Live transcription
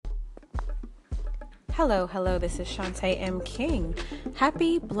Hello, this is Shantae M. King.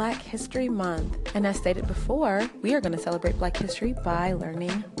 Happy Black History Month. And as stated before, we are going to celebrate Black history by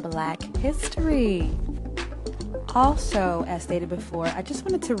learning Black history. Also, as stated before, I just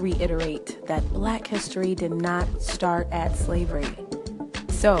wanted to reiterate that Black history did not start at slavery.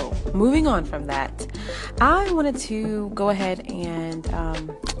 So, moving on from that, I wanted to go ahead and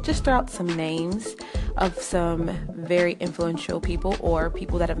just throw out some names of some very influential people or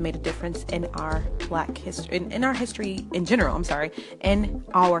people that have made a difference in our Black history, in our history in general, in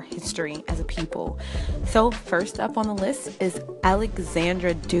our history as a people. So first up on the list is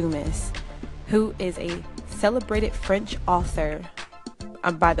Alexandre Dumas, who is a celebrated French author,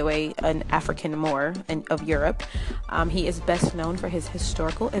 by the way, an African Moor of Europe. He is best known for his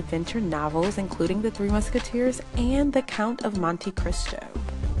historical adventure novels, including The Three Musketeers and The Count of Monte Cristo.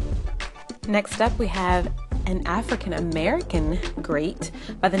 Next up, we have an African American great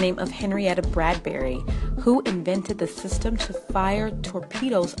by the name of Henrietta Bradbury, who invented the system to fire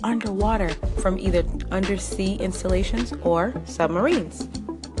torpedoes underwater from either undersea installations or submarines.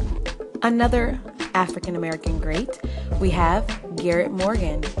 Another African American great, we have Garrett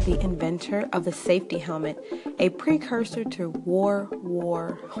Morgan, the inventor of the safety helmet, a precursor to World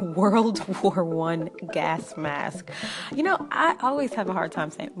War I gas mask. You know, I always have a hard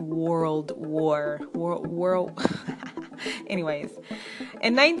time saying world. Anyways,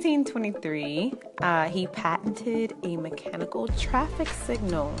 in 1923, he patented a mechanical traffic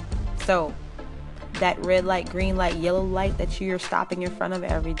signal. So that red light, green light, yellow light that you're stopping in front of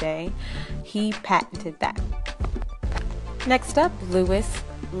every day, he patented that. Next up, Lewis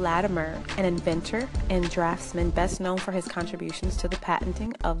Latimer, an inventor and draftsman best known for his contributions to the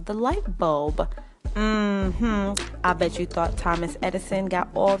patenting of the light bulb. I bet you thought Thomas Edison got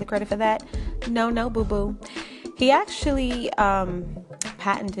all the credit for that. No, boo-boo. He actually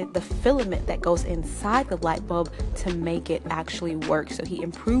patented the filament that goes inside the light bulb to make it actually work. So he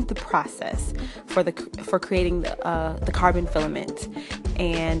improved the process for creating the carbon filament.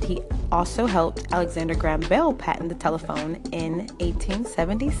 And he also helped Alexander Graham Bell patent the telephone in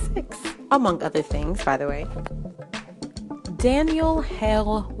 1876, among other things, by the way. Daniel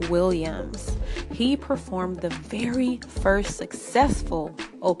Hale Williams. He performed the very first successful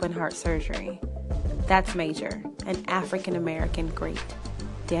open heart surgery. That's major. An African American great,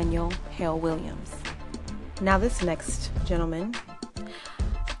 Daniel Hale Williams. Now this next gentleman,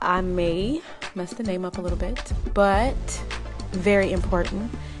 I may mess the name up a little bit, but very important.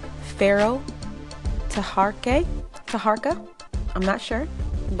 Pharaoh Taharka. I'm not sure,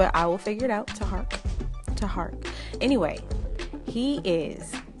 but I will figure it out. Tahark. Anyway, he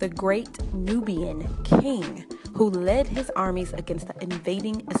is the great Nubian king who led his armies against the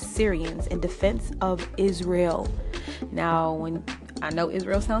invading Assyrians in defense of Israel. Now, when I know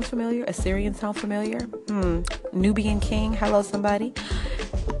Israel sounds familiar, Assyrian sound familiar. Nubian king, hello somebody.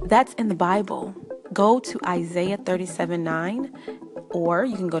 That's in the Bible. Go to Isaiah 37:9, or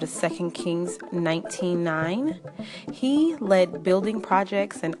you can go to 2 Kings 19:9. He led building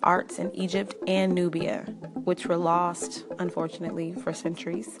projects and arts in Egypt and Nubia, which were lost, unfortunately, for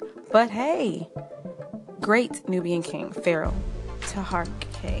centuries. But hey, great Nubian king, Pharaoh Taharka.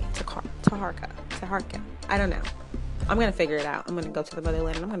 I don't know. I'm going to figure it out. I'm going to go to the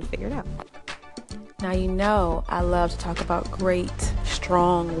motherland and I'm going to figure it out. Now, you know, I love to talk about great,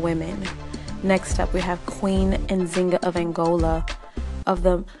 strong women. Next up, we have Queen Nzinga of Angola, of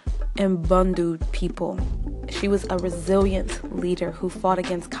the Mbundu people. She was a resilient leader who fought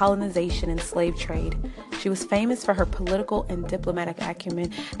against colonization and slave trade. She was famous for her political and diplomatic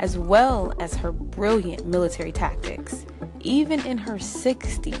acumen, as well as her brilliant military tactics. Even in her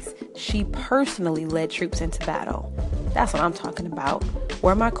 60s, she personally led troops into battle. That's what I'm talking about.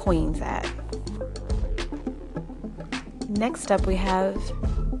 Where my queens at? Next up, we have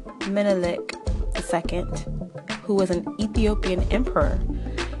Menelik II, who was an Ethiopian emperor.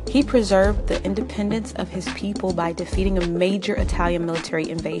 He preserved the independence of his people by defeating a major Italian military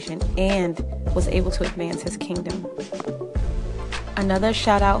invasion and was able to advance his kingdom. Another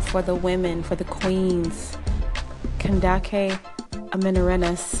shout out for the women, for the queens. Kandake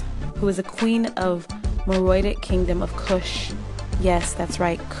Amenerenes, who is a queen of Meroitic kingdom of Kush. Yes, that's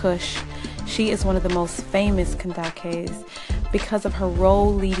right, Kush. She is one of the most famous Kandakes because of her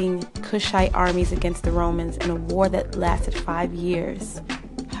role leading Kushite armies against the Romans in a war that lasted 5 years.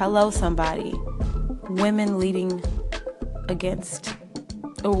 Hello, somebody. Women leading against,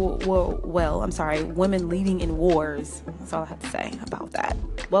 women leading in wars. That's all I have to say about that.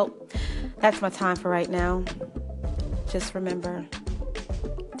 Well, that's my time for right now. Just remember,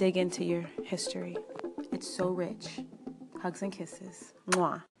 dig into your history. It's so rich. Hugs and kisses.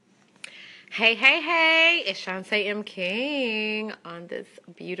 Mwah. Hey, hey, hey, it's Shantae M. King on this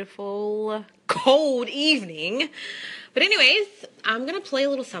beautiful, cold evening. But anyways, I'm going to play a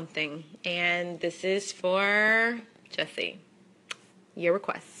little something, and this is for Jessie. Your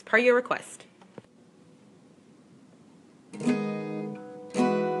request, per your request.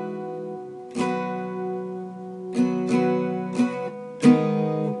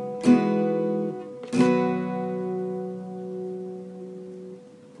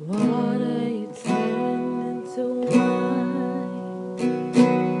 Water you turn into wine.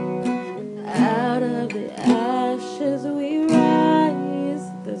 Out of the ashes we rise.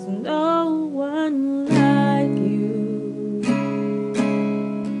 There's no one like you.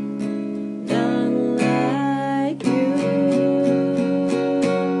 None like you.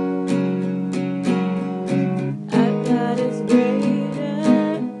 Our God is greater.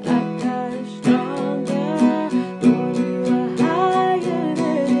 Our God is stronger. Lord, you are higher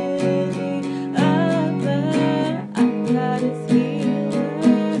than any other. Our God is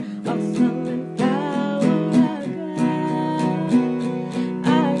healer, awesome in power.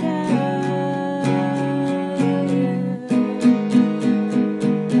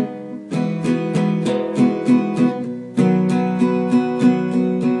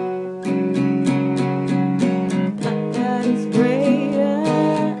 Our God is greater,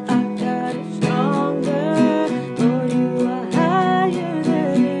 our God is stronger. Lord, you are higher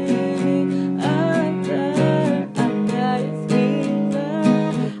than any other. Our God is healer,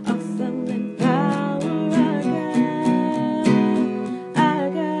 awesome in power. Our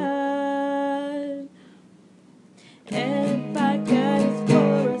God. And if our God is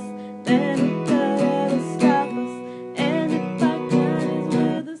for us, then who could ever stop us? And if our God is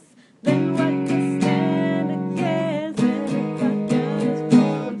with us, then what could stand against? And if our God is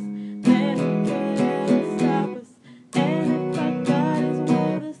for us, then who could ever stop us? And if our God is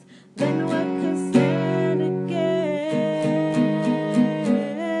with us, then what could stand against?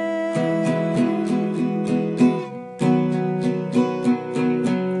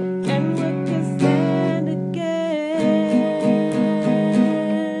 And what could stand against?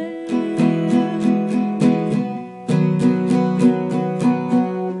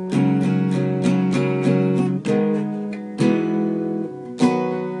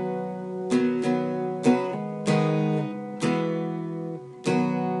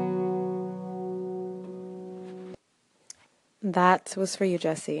 That was for you,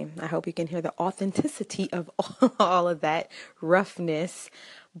 Jessie. I hope you can hear the authenticity of all of that roughness.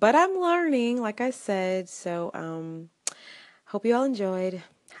 But I'm learning, like I said. So, hope you all enjoyed.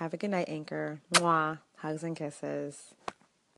 Have a good night, Anchor. Mwah. Hugs and kisses.